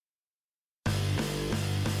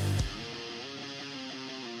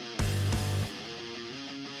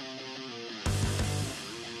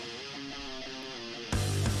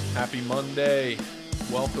Happy Monday.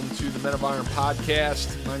 Welcome to the Men of Iron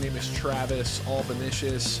podcast. My name is Travis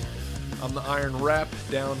Albanesius. I'm the Iron Rep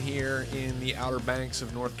down here in the Outer Banks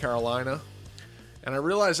of North Carolina. And I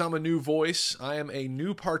realize I'm a new voice. I am a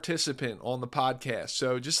new participant on the podcast.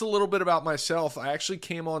 So just a little bit about myself. I actually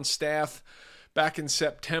came on staff back in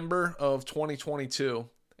September of 2022.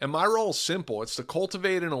 And my role is simple. It's to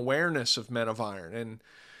cultivate an awareness of Men of Iron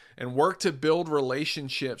and work to build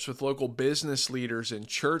relationships with local business leaders and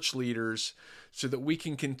church leaders so that we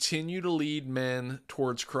can continue to lead men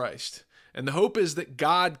towards Christ. And the hope is that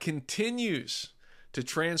God continues to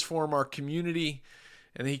transform our community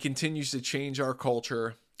and He continues to change our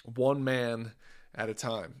culture one man at a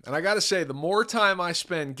time. And I got to say, the more time I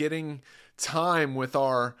spend getting time with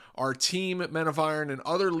our team at Men of Iron and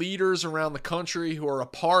other leaders around the country who are a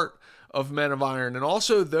part of Men of Iron, and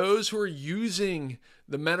also those who are using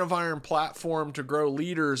the Men of Iron platform to grow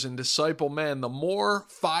leaders and disciple men, the more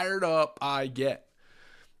fired up I get.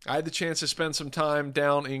 I had the chance to spend some time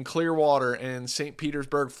down in Clearwater and St.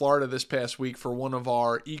 Petersburg, Florida this past week for one of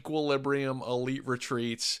our Equilibrium Elite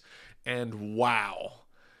retreats, and wow.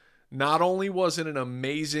 Not only was it an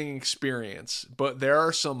amazing experience, but there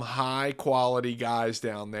are some high quality guys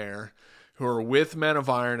down there who are with Men of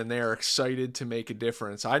Iron and they are excited to make a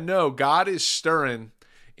difference. I know God is stirring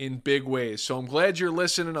in big ways. So I'm glad you're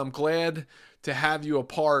listening. I'm glad to have you a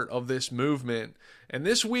part of this movement. And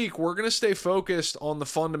this week, we're going to stay focused on the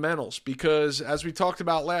fundamentals because, as we talked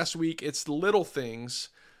about last week, it's the little things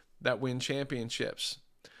that win championships.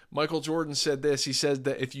 Michael Jordan said this. He said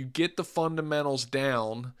that if you get the fundamentals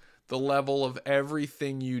down, the level of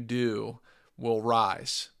everything you do will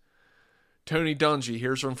rise. Tony Dungy,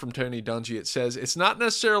 here's one from Tony Dungy. It says, it's not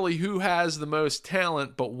necessarily who has the most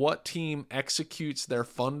talent, but what team executes their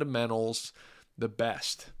fundamentals the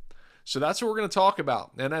best. So that's what we're going to talk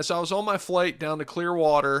about. And as I was on my flight down to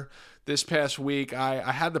Clearwater this past week,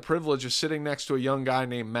 I had the privilege of sitting next to a young guy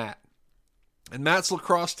named Matt. And Matt's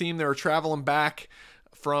lacrosse team, they were traveling back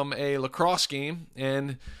from a lacrosse game.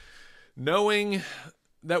 And knowing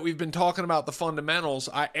that we've been talking about the fundamentals,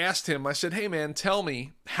 I asked him, I said, hey man, tell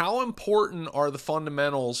me, how important are the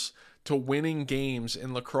fundamentals to winning games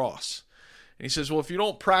in lacrosse? And he says, well, if you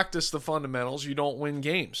don't practice the fundamentals, you don't win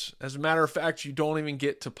games. As a matter of fact, you don't even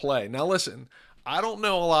get to play. Now listen, I don't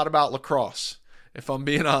know a lot about lacrosse, if I'm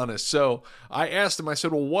being honest. So I asked him, I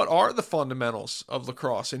said, well, what are the fundamentals of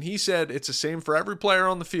lacrosse? And he said, it's the same for every player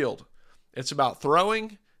on the field. It's about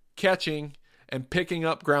throwing, catching, and picking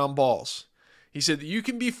up ground balls. He said that you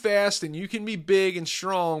can be fast and you can be big and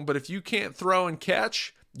strong, but if you can't throw and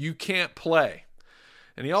catch, you can't play.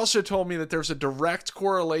 And he also told me that there's a direct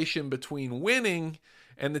correlation between winning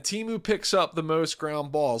and the team who picks up the most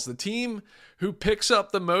ground balls. The team who picks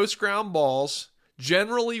up the most ground balls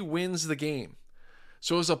generally wins the game.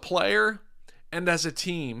 So as a player and as a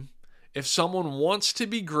team, if someone wants to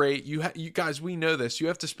be great, you guys, we know this, you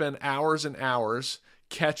have to spend hours and hours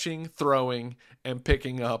catching, throwing, and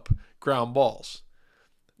picking up ground balls.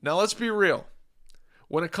 Now let's be real.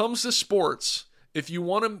 When it comes to sports, if you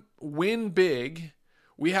want to win big,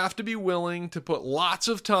 we have to be willing to put lots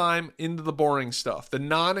of time into the boring stuff, the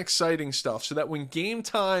non-exciting stuff, so that when game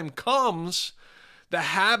time comes, the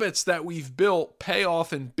habits that we've built pay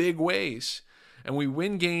off in big ways, and we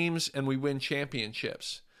win games and we win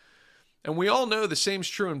championships. And we all know the same's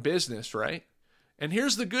true in business, right? And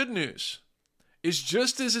here's the good news. Is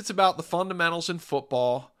just as it's about the fundamentals in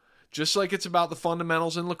football, just like it's about the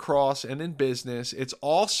fundamentals in lacrosse and in business, it's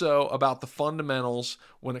also about the fundamentals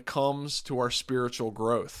when it comes to our spiritual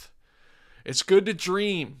growth. It's good to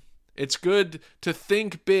dream. It's good to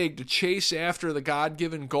think big, to chase after the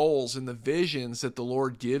God-given goals and the visions that the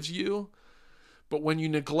Lord gives you. But when you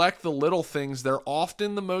neglect the little things, they're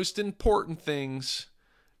often the most important things,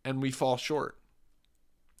 and we fall short.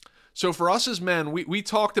 So for us as men, we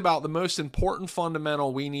talked about the most important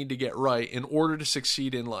fundamental we need to get right in order to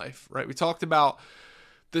succeed in life, right? We talked about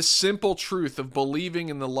the simple truth of believing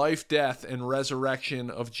in the life, death, and resurrection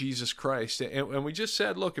of Jesus Christ. And we just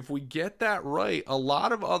said, look, if we get that right, a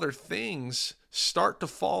lot of other things start to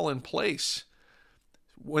fall in place.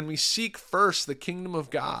 When we seek first the kingdom of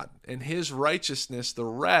God and His righteousness, the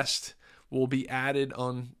rest will be added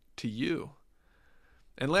unto you.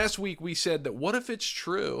 And last week we said that what if it's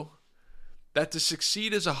true that to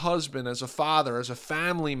succeed as a husband, as a father, as a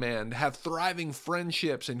family man, to have thriving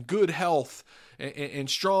friendships and good health and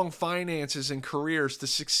strong finances and careers, to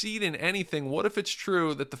succeed in anything, what if it's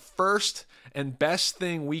true that the first and best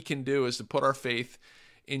thing we can do is to put our faith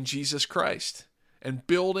in Jesus Christ and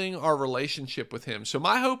building our relationship with him. So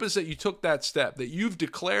my hope is that you took that step, that you've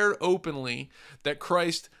declared openly that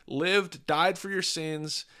Christ lived, died for your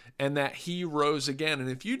sins, and that he rose again. And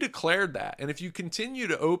if you declared that, and if you continue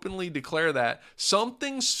to openly declare that,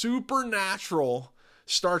 something supernatural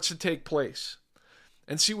starts to take place.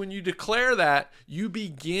 And see, when you declare that, you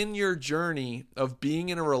begin your journey of being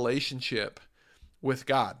in a relationship with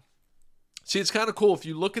God. See, it's kind of cool if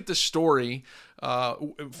you look at the story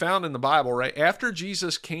found in the Bible, right? After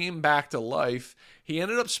Jesus came back to life, he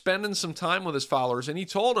ended up spending some time with his followers, and he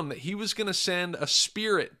told them that he was going to send a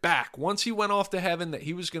spirit back. Once he went off to heaven, that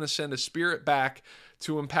he was going to send a spirit back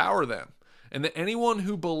to empower them, and that anyone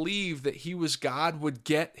who believed that he was God would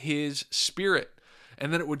get his spirit,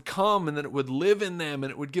 and that it would come, and that it would live in them, and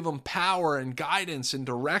it would give them power and guidance and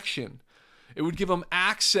direction. It would give them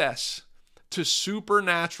access to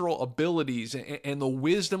supernatural abilities and the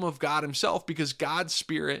wisdom of God himself, because God's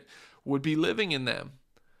spirit would be living in them.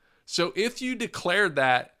 So if you declared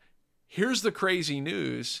that, here's the crazy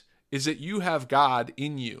news, is that you have God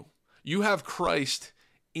in you. You have Christ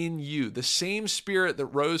in you. The same spirit that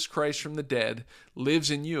rose Christ from the dead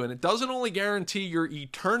lives in you. And it doesn't only guarantee your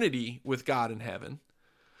eternity with God in heaven,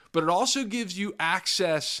 but it also gives you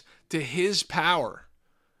access to his power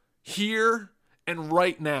here and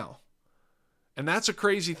right now. And that's a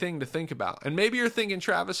crazy thing to think about. And maybe you're thinking,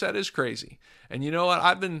 Travis, that is crazy. And you know what?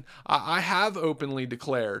 I have openly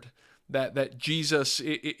declared that Jesus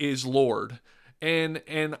is Lord. And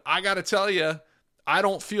I got to tell you, I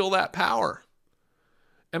don't feel that power.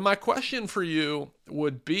 And my question for you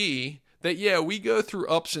would be that, yeah, we go through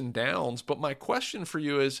ups and downs, but my question for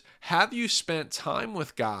you is, have you spent time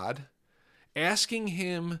with God asking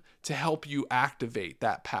him to help you activate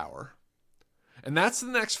that power? And that's the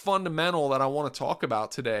next fundamental that I want to talk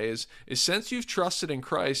about today is since you've trusted in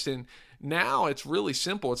Christ, and now it's really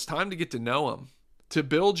simple. It's time to get to know him, to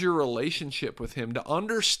build your relationship with him, to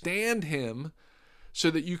understand him so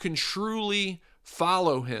that you can truly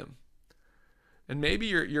follow him. And maybe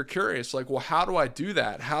you're curious, like, well, how do I do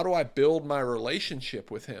that? How do I build my relationship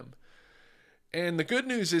with him? And the good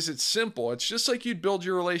news is it's simple. It's just like you'd build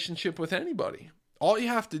your relationship with anybody. All you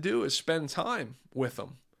have to do is spend time with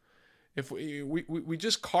them. If we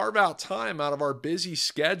just carve out time out of our busy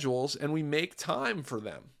schedules and we make time for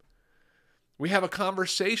them. We have a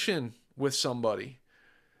conversation with somebody.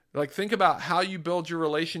 Like, think about how you build your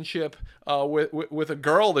relationship with a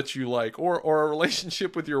girl that you like, or a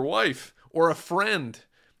relationship with your wife or a friend.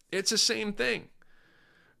 It's the same thing.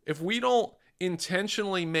 If we don't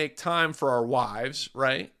intentionally make time for our wives,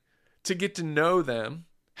 right, to get to know them,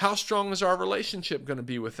 how strong is our relationship going to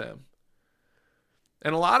be with them?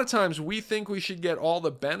 And a lot of times we think we should get all the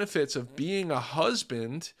benefits of being a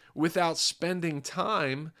husband without spending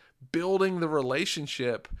time building the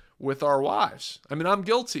relationship with our wives. I mean, I'm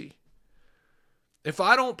guilty. If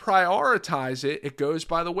I don't prioritize it, it goes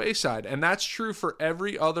by the wayside. And that's true for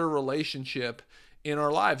every other relationship in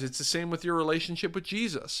our lives. It's the same with your relationship with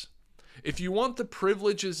Jesus. If you want the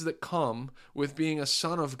privileges that come with being a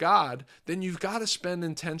son of God, then you've got to spend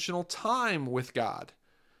intentional time with God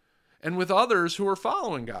and with others who are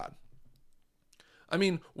following God. I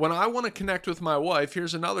mean, when I want to connect with my wife,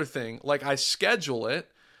 here's another thing. Like, I schedule it.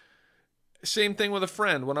 Same thing with a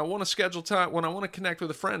friend. When I want to schedule time, when I want to connect with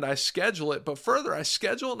a friend, I schedule it. But further, I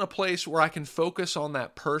schedule it in a place where I can focus on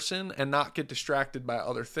that person and not get distracted by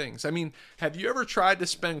other things. I mean, have you ever tried to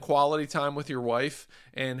spend quality time with your wife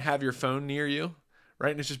and have your phone near you, right?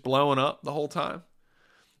 And it's just blowing up the whole time?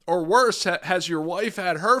 Or worse, has your wife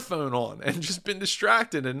had her phone on and just been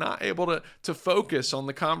distracted and not able to focus on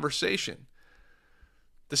the conversation?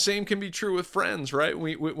 The same can be true with friends, right?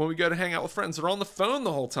 When we go to hang out with friends, they're on the phone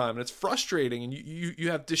the whole time, and it's frustrating, and you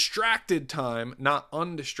have distracted time, not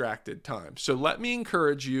undistracted time. So let me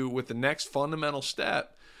encourage you with the next fundamental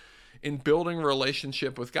step in building a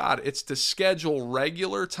relationship with God. It's to schedule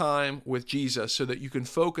regular time with Jesus so that you can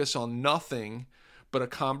focus on nothing but a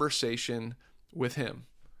conversation with him.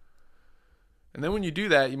 And then when you do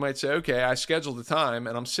that, you might say, okay, I scheduled the time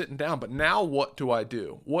and I'm sitting down, but now what do I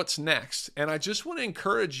do? What's next? And I just want to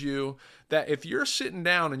encourage you that if you're sitting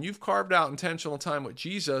down and you've carved out intentional time with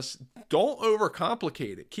Jesus, don't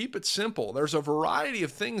overcomplicate it. Keep it simple. There's a variety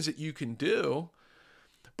of things that you can do,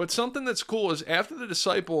 but something that's cool is after the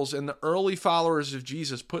disciples and the early followers of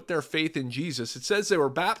Jesus put their faith in Jesus, it says they were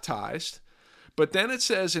baptized, but then it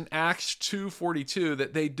says in Acts 2:42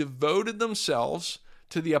 that they devoted themselves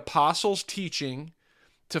to the apostles' teaching,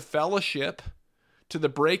 to fellowship, to the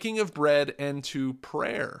breaking of bread, and to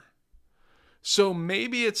prayer. So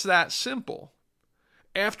maybe it's that simple.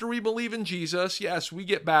 after we believe in Jesus, yes, we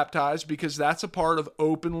get baptized because that's a part of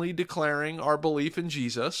openly declaring our belief in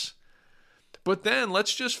Jesus. But then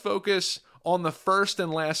let's just focus on the first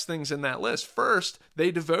and last things in that list. First,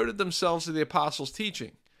 they devoted themselves to the apostles'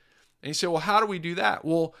 teaching. And you say, well, how do we do that?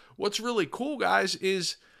 Well, what's really cool, guys,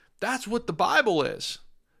 is that's what the Bible is.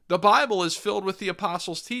 The Bible is filled with the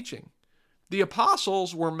apostles' teaching. The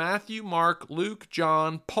apostles were Matthew, Mark, Luke,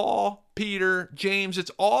 John, Paul, Peter, James.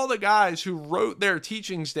 It's all the guys who wrote their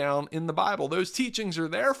teachings down in the Bible. Those teachings are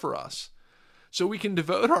there for us, so we can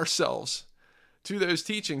devote ourselves to those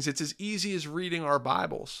teachings. It's as easy as reading our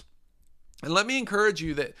Bibles. And let me encourage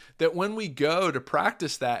you that when we go to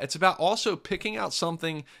practice that, it's about also picking out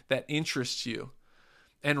something that interests you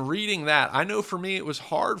and reading that. I know for me, it was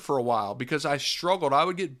hard for a while because I struggled. I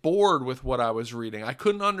would get bored with what I was reading. I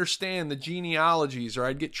couldn't understand the genealogies, or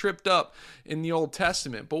I'd get tripped up in the Old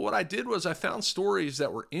Testament. But what I did was I found stories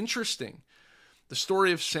that were interesting. The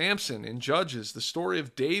story of Samson in Judges, the story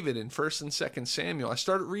of David in 1st and 2nd Samuel. I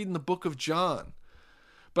started reading the book of John.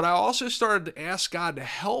 But I also started to ask God to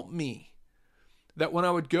help me. That when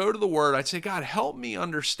I would go to the Word, I'd say, God, help me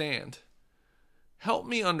understand. Help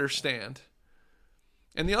me understand.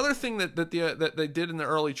 And the other thing that they did in the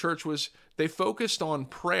early church was they focused on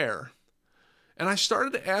prayer. And I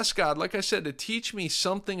started to ask God, like I said, to teach me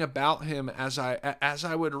something about Him as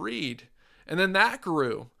I would read. And then that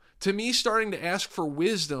grew to me starting to ask for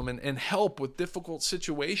wisdom and help with difficult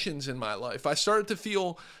situations in my life. I started to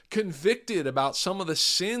feel convicted about some of the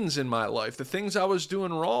sins in my life, the things I was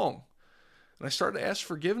doing wrong. And I started to ask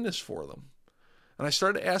forgiveness for them. And I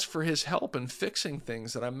started to ask for His help in fixing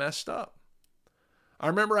things that I messed up. I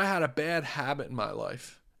remember I had a bad habit in my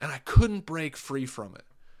life, and I couldn't break free from it.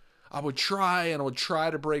 I would try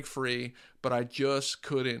to break free, but I just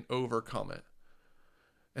couldn't overcome it.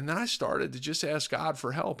 And then I started to just ask God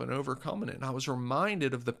for help in overcoming it. And I was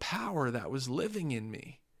reminded of the power that was living in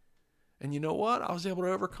me. And you know what? I was able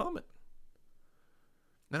to overcome it.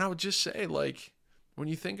 And I would just say, like, when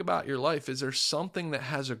you think about your life, is there something that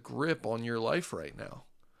has a grip on your life right now?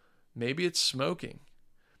 Maybe it's smoking.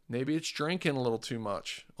 Maybe it's drinking a little too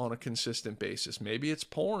much on a consistent basis. Maybe it's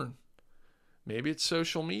porn. Maybe it's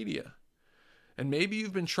social media. And maybe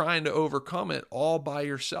you've been trying to overcome it all by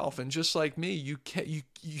yourself. And just like me,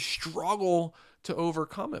 you struggle to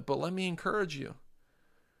overcome it. But let me encourage you.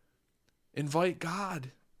 Invite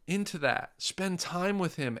God into that. Spend time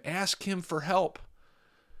with Him. Ask Him for help.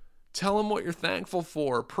 Tell Him what you're thankful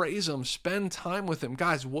for. Praise Him. Spend time with Him.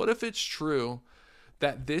 Guys, what if it's true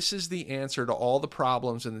that this is the answer to all the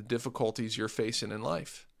problems and the difficulties you're facing in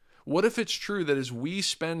life? What if it's true that as we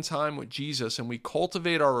spend time with Jesus and we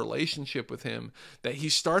cultivate our relationship with Him, that He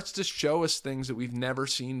starts to show us things that we've never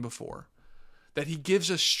seen before? That He gives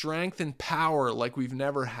us strength and power like we've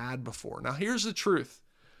never had before. Now, here's the truth.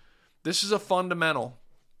 This is a fundamental.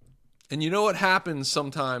 And you know what happens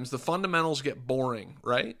sometimes? The fundamentals get boring,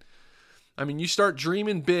 right? I mean, you start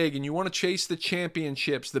dreaming big and you want to chase the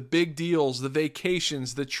championships, the big deals, the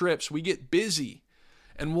vacations, the trips. We get busy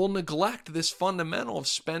and we'll neglect this fundamental of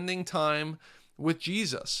spending time with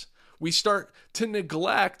Jesus. We start to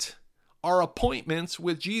neglect our appointments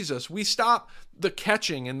with Jesus. We stop the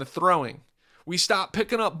catching and the throwing. We stop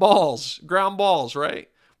picking up balls, ground balls, right?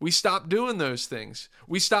 We stop doing those things.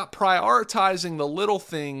 We stop prioritizing the little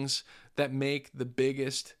things that make the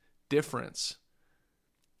biggest difference.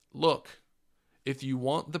 Look, if you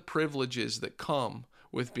want the privileges that come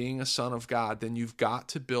with being a son of God, then you've got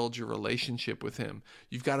to build your relationship with Him.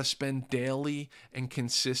 You've got to spend daily and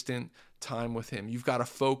consistent time with Him. You've got to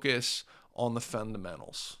focus on the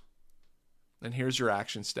fundamentals. And here's your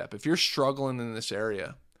action step. If you're struggling in this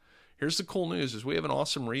area, here's the cool news is we have an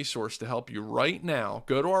awesome resource to help you right now.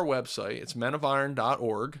 Go to our website. It's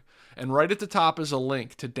menofiron.org. And right at the top is a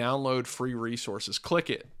link to download free resources. Click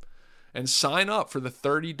it and sign up for the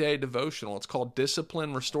 30-day devotional. It's called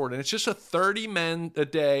Discipline Restored. And it's just a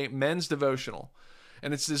 30-day men's devotional.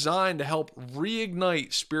 And it's designed to help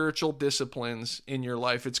reignite spiritual disciplines in your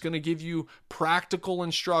life. It's going to give you practical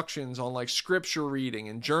instructions on like scripture reading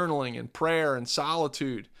and journaling and prayer and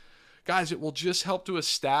solitude. Guys, it will just help to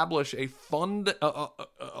establish the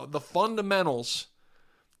fundamentals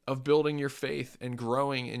of building your faith and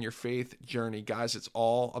growing in your faith journey. Guys, it's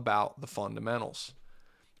all about the fundamentals.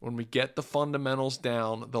 When we get the fundamentals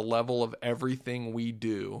down, the level of everything we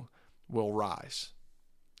do will rise.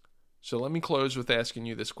 So let me close with asking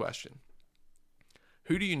you this question.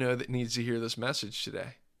 Who do you know that needs to hear this message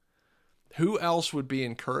today? Who else would be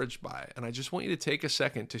encouraged by it? And I just want you to take a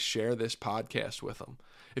second to share this podcast with them.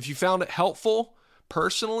 If you found it helpful,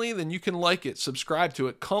 personally, then you can like it, subscribe to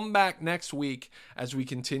it. Come back next week as we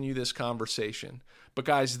continue this conversation. But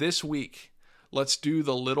guys, this week, let's do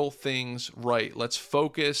the little things right. Let's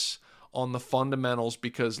focus on the fundamentals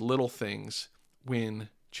because little things win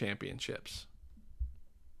championships.